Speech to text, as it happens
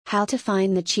How to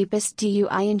find the cheapest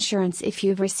DUI insurance. If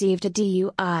you've received a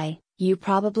DUI, you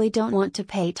probably don't want to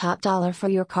pay top dollar for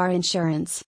your car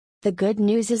insurance. The good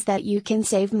news is that you can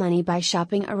save money by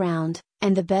shopping around,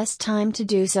 and the best time to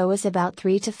do so is about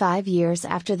 3 to 5 years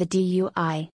after the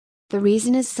DUI. The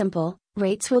reason is simple: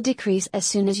 rates will decrease as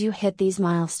soon as you hit these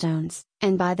milestones,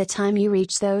 and by the time you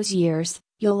reach those years,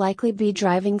 you'll likely be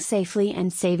driving safely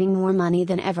and saving more money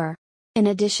than ever. In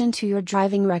addition to your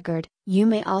driving record, you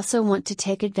may also want to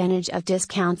take advantage of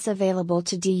discounts available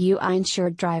to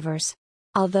DUI-insured drivers.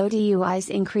 Although DUIs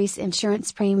increase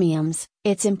insurance premiums,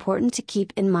 it's important to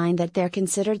keep in mind that they're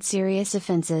considered serious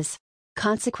offenses.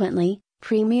 Consequently,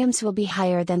 premiums will be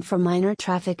higher than for minor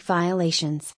traffic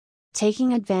violations.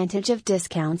 Taking advantage of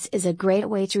discounts is a great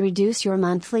way to reduce your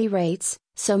monthly rates,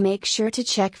 so make sure to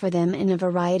check for them in a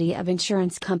variety of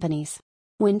insurance companies.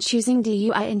 When choosing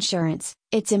DUI insurance,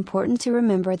 it's important to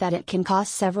remember that it can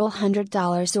cost several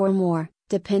 $100s or more,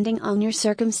 depending on your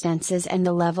circumstances and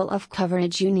the level of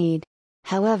coverage you need.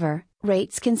 However,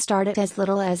 rates can start at as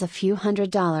little as a few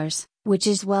 $100s, which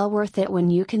is well worth it when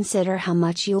you consider how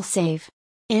much you'll save.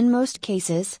 In most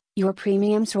cases, your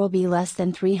premiums will be less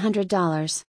than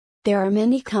 $300. There are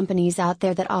many companies out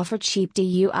there that offer cheap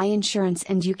DUI insurance,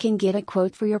 and you can get a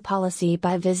quote for your policy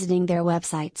by visiting their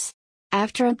websites.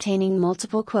 After obtaining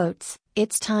multiple quotes,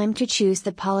 it's time to choose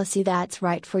the policy that's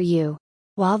right for you.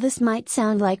 While this might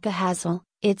sound like a hassle,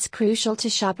 it's crucial to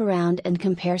shop around and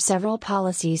compare several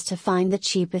policies to find the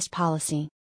cheapest policy.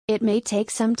 It may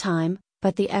take some time,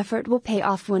 but the effort will pay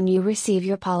off when you receive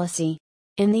your policy.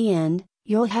 In the end,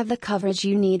 you'll have the coverage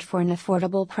you need for an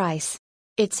affordable price.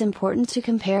 It's important to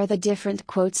compare the different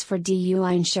quotes for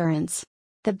DUI insurance.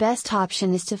 The best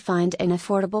option is to find an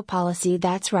affordable policy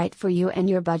that's right for you and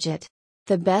your budget.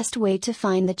 The best way to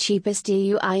find the cheapest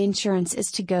DUI insurance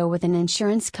is to go with an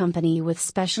insurance company with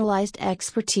specialized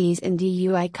expertise in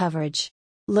DUI coverage.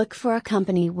 Look for a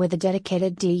company with a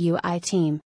dedicated DUI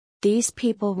team. These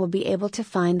people will be able to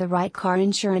find the right car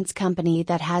insurance company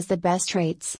that has the best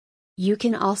rates. You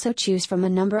can also choose from a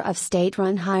number of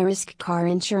state-run high-risk car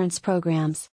insurance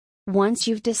programs. Once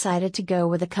you've decided to go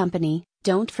with a company,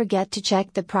 don't forget to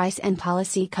check the price and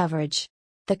policy coverage.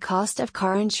 The cost of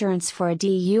car insurance for a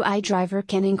DUI driver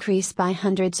can increase by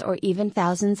hundreds or even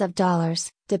thousands of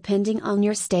dollars, depending on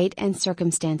your state and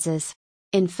circumstances.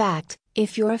 In fact,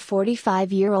 if you're a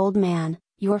 45-year-old man,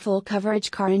 your full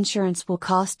coverage car insurance will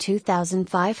cost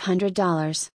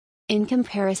 $2,500. In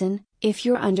comparison, if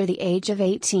you're under the age of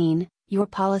 18, your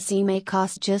policy may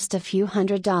cost just a few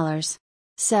 $100s.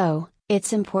 So,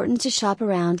 it's important to shop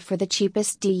around for the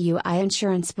cheapest DUI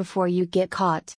insurance before you get caught.